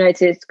 whereas the United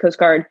States Coast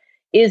Guard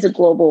is a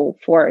global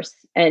force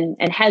and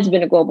has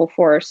been a global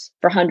force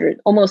for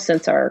almost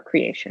since our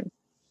creation.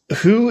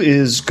 Who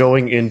is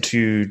going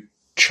into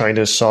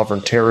China's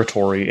sovereign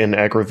territory and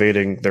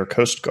aggravating their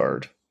Coast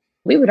Guard?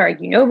 We would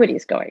argue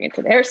nobody's going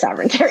into their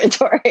sovereign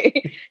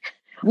territory.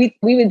 We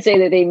would say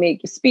that they make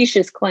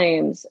specious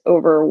claims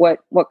over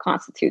what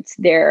constitutes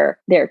their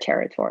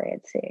territory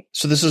at sea.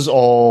 So this is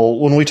all,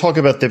 when we talk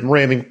about them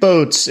ramming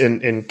boats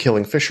and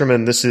killing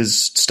fishermen, this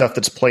is stuff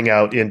that's playing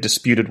out in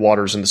disputed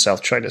waters in the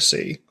South China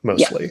Sea,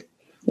 mostly.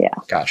 Yeah.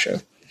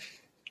 Gotcha.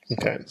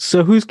 Okay.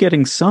 So who's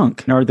getting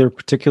sunk? Are there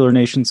particular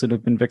nations that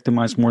have been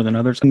victimized more than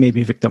others?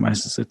 Maybe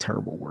victimized is a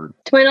terrible word.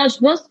 To my knowledge,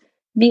 most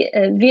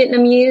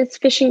Vietnamese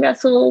fishing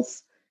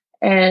vessels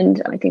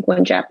and I think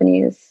one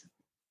Japanese,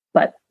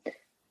 but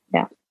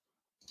yeah.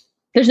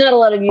 There's not a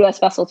lot of U.S.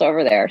 vessels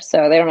over there,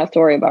 so they don't have to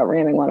worry about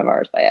ramming one of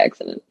ours by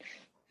accident.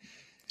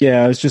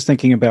 Yeah, I was just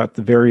thinking about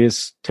the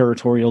various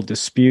territorial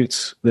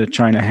disputes that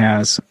China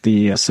has.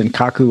 The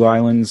Senkaku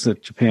Islands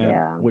that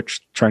Japan,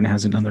 which China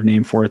has another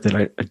name for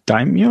it,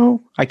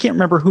 daimyo? I can't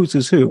remember whose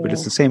is who, but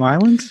it's the same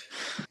islands.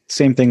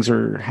 Same things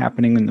are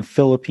happening in the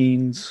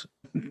Philippines.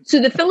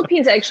 So the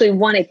Philippines actually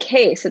won a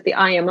case at the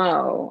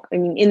IMO,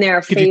 in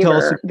their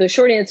favor. The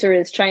short answer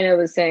is China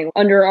was saying,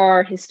 under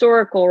our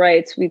historical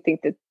rights, we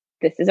think that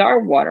this is our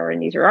water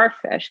and these are our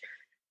fish.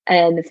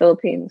 And the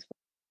Philippines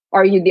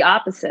argued the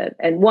opposite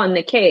and won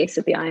the case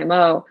at the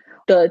IMO.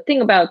 The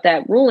thing about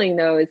that ruling,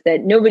 though, is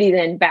that nobody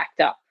then backed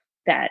up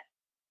that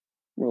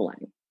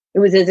ruling. It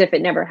was as if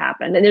it never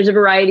happened. And there's a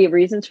variety of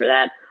reasons for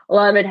that. A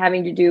lot of it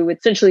having to do with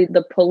essentially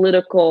the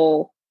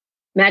political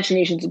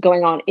machinations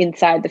going on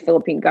inside the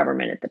Philippine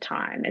government at the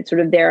time, and sort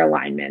of their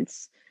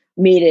alignments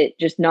made it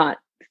just not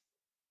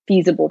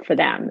feasible for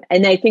them.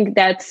 And I think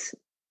that's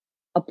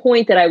a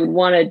point that I would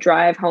want to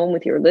drive home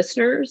with your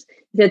listeners, is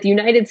that the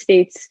United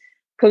States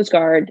Coast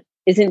Guard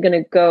isn't going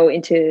to go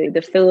into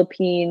the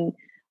Philippine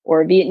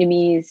or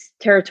Vietnamese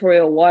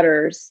territorial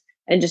waters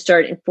and just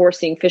start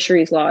enforcing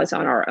fisheries laws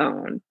on our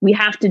own. We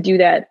have to do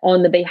that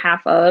on the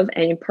behalf of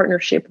and in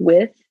partnership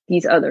with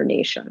these other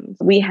nations.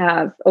 We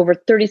have over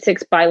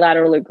 36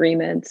 bilateral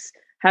agreements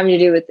having to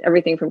do with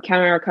everything from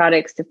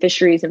counter-narcotics to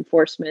fisheries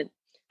enforcement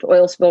to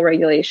oil spill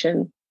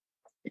regulation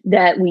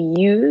that we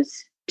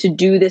use to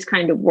do this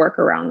kind of work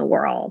around the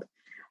world.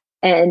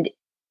 And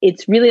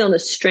it's really on the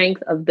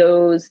strength of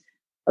those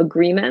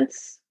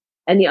agreements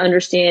and the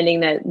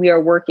understanding that we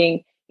are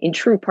working in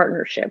true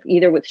partnership,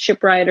 either with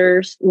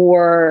shipwriters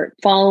or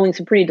following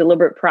some pretty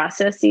deliberate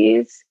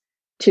processes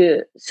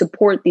to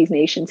support these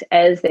nations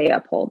as they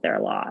uphold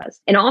their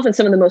laws. And often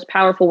some of the most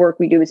powerful work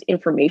we do is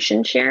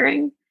information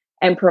sharing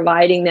and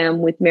providing them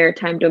with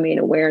maritime domain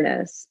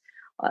awareness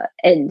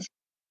and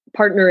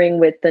partnering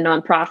with the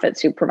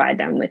nonprofits who provide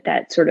them with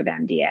that sort of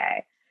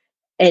MDA.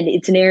 And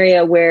it's an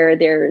area where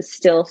there's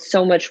still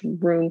so much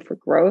room for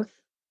growth,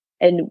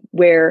 and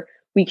where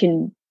we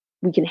can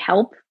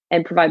help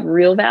and provide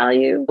real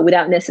value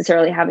without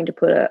necessarily having to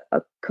put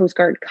a Coast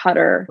Guard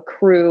cutter,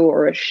 crew,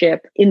 or a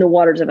ship in the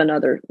waters of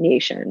another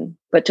nation,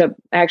 but to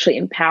actually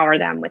empower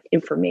them with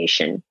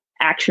information,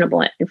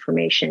 actionable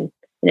information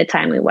in a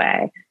timely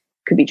way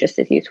could be just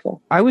as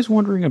useful. I was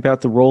wondering about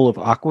the role of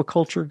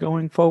aquaculture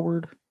going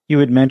forward. You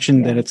had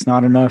mentioned that it's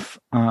not enough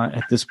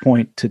at this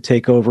point to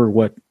take over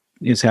what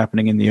is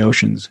happening in the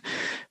oceans,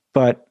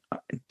 but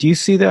do you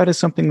see that as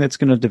something that's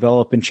going to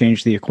develop and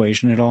change the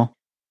equation at all?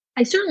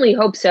 I certainly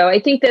hope so.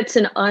 I think that's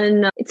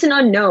it's an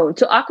unknown.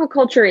 So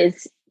aquaculture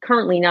is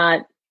currently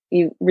not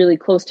really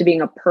close to being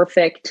a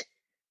perfect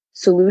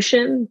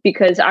solution,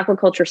 because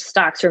aquaculture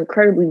stocks are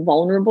incredibly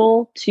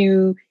vulnerable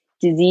to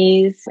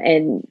disease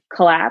and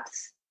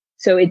collapse.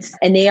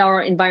 And they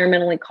are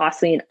environmentally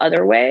costly in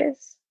other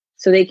ways.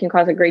 So they can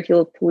cause a great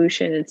deal of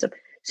pollution and stuff.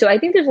 So I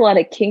think there's a lot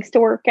of kinks to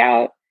work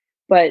out,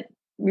 but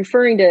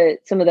referring to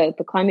some of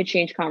the climate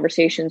change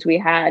conversations we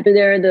had,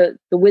 there are the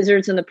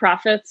wizards and the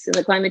prophets in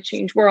the climate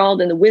change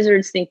world, and the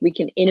wizards think we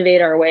can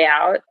innovate our way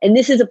out. And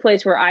this is a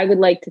place where I would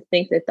like to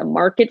think that the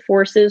market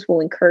forces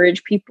will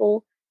encourage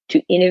people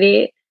to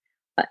innovate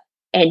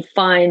and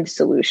find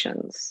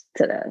solutions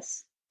to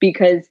this,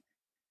 because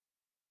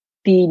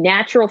the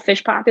natural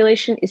fish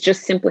population is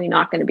just simply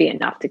not going to be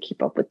enough to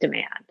keep up with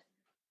demand.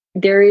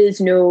 There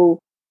is no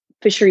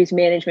fisheries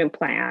management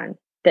plan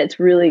that's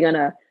really going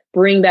to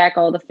bring back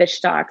all the fish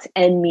stocks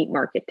and meet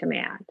market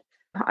demand.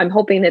 I'm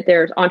hoping that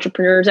there's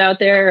entrepreneurs out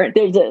there.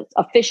 There's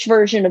a fish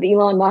version of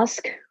Elon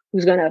Musk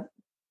who's going to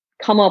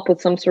come up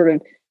with some sort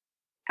of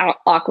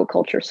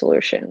aquaculture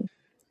solution.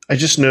 I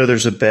just know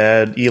there's a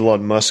bad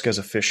Elon Musk as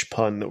a fish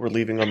pun that we're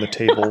leaving on the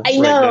table. I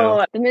know.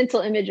 Right, the mental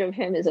image of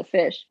him as a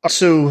fish.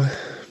 So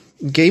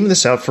game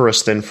this out for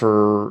us then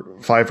for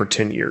 5 or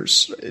 10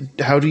 years.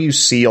 How do you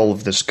see all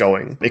of this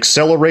going?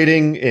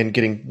 Accelerating and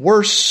getting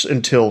worse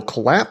until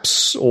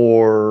collapse,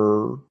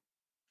 or?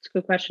 That's a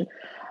good question.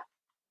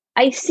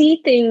 I see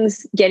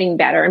things getting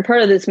better, and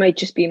part of this might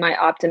just be my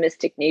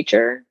optimistic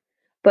nature,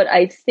 but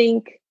I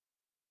think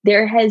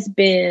there has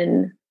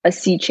been a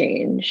sea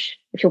change,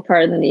 if you'll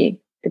pardon the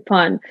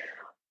pun,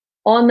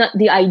 on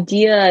the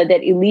idea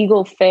that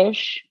illegal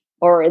fish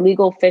or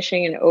illegal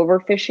fishing and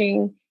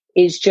overfishing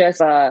is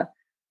just a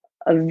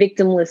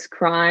victimless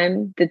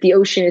crime, that the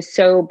ocean is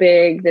so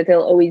big that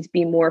there'll always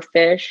be more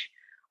fish.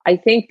 I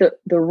think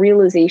the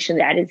realization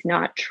that is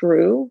not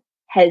true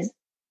has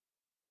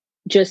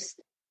just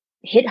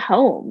hit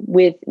home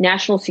with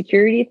national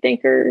security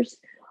thinkers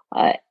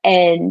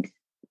and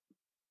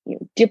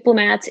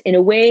diplomats in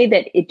a way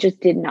that it just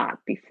did not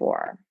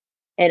before.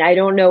 And I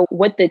don't know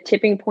what the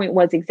tipping point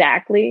was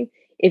exactly.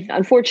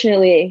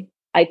 Unfortunately,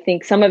 I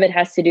think some of it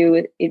has to do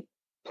with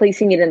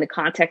placing it in the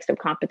context of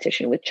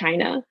competition with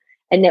China,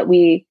 and that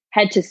we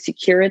had to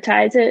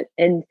securitize it.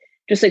 And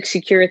just like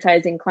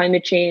securitizing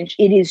climate change,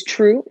 it is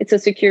true, it's a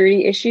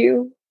security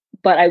issue,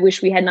 but I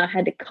wish we had not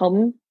had to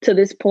come to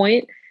this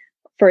point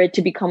for it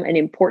to become an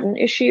important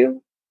issue.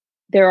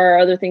 There are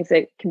other things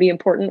that can be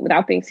important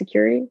without being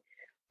security.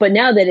 But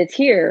now that it's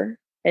here,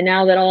 And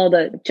now that all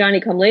the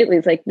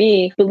Johnny-come-latelys like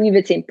me believe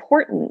it's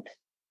important,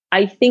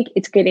 I think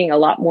it's getting a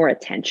lot more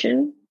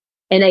attention.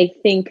 And I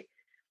think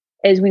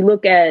as we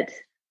look at,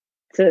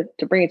 to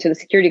bring it to the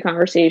security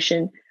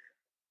conversation,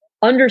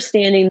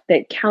 understanding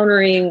that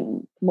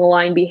countering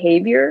malign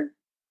behavior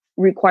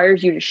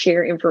requires you to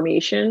share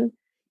information,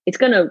 it's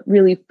going to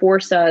really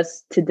force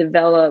us to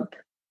develop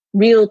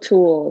real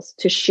tools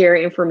to share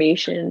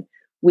information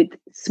with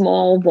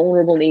small,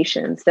 vulnerable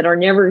nations that are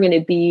never going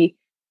to be,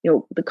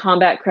 the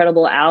combat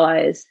credible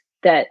allies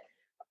that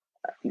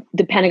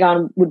the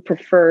Pentagon would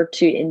prefer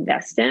to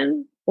invest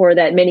in, or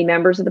that many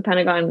members of the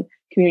Pentagon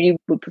community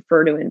would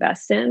prefer to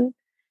invest in.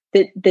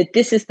 That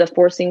this is the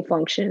forcing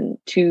function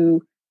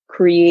to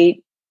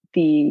create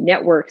the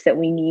networks that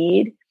we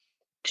need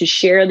to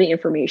share the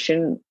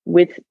information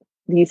with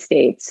these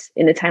states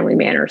in a timely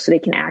manner so they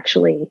can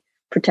actually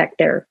protect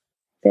their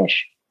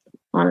fish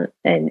and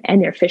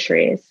their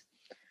fisheries.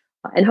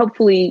 And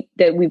hopefully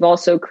that we've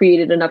also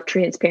created enough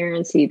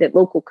transparency that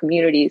local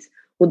communities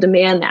will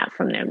demand that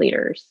from their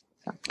leaders.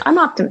 So I'm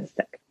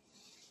optimistic.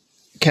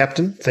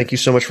 Captain, thank you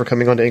so much for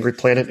coming on to Angry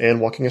Planet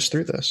and walking us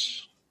through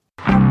this.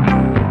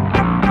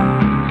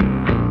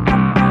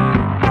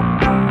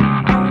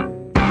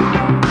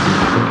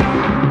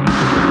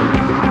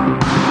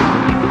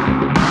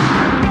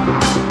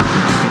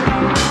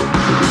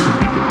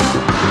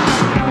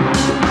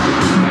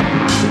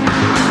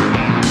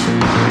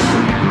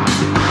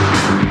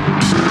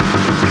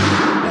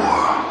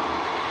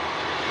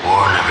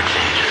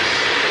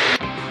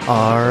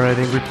 All right,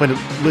 Angry Planet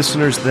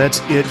listeners, that's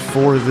it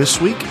for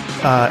this week.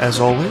 As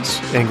always,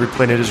 Angry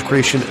Planet is a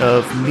creation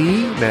of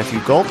me,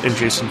 Matthew Gault, and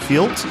Jason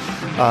Fields.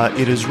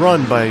 It is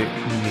run by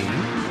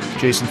me,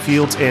 Jason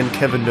Fields, and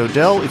Kevin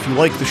Nodell. If you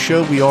like the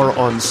show, we are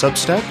on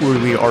Substack, where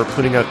we are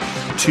putting out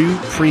 2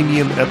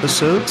 premium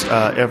episodes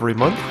every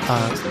month.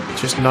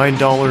 Just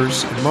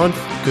 $9 a month.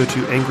 Go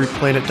to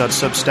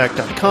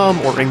angryplanet.substack.com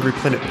or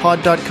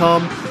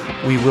angryplanetpod.com.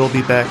 We will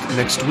be back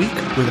next week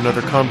with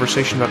another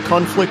conversation about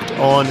conflict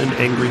on an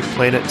Angry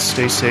Planet.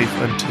 Stay safe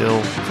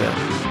until then.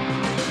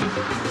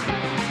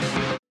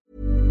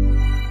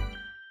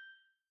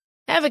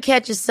 Ever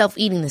catch yourself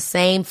eating the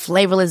same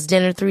flavorless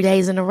dinner 3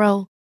 days in a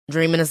row?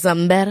 Dreaming of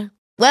something better?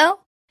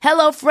 Well,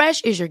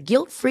 HelloFresh is your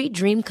guilt-free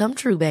dream come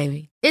true,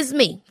 baby. It's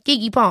me,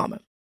 Keke Palmer.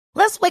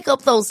 Let's wake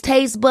up those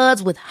taste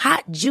buds with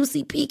hot,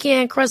 juicy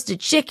pecan-crusted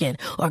chicken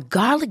or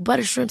garlic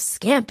butter shrimp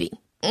scampi.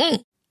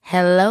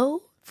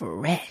 Hello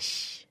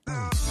Fresh.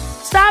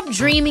 Stop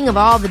dreaming of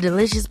all the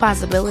delicious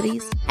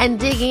possibilities and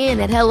dig in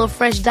at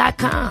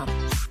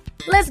HelloFresh.com.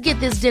 Let's get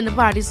this dinner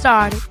party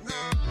started.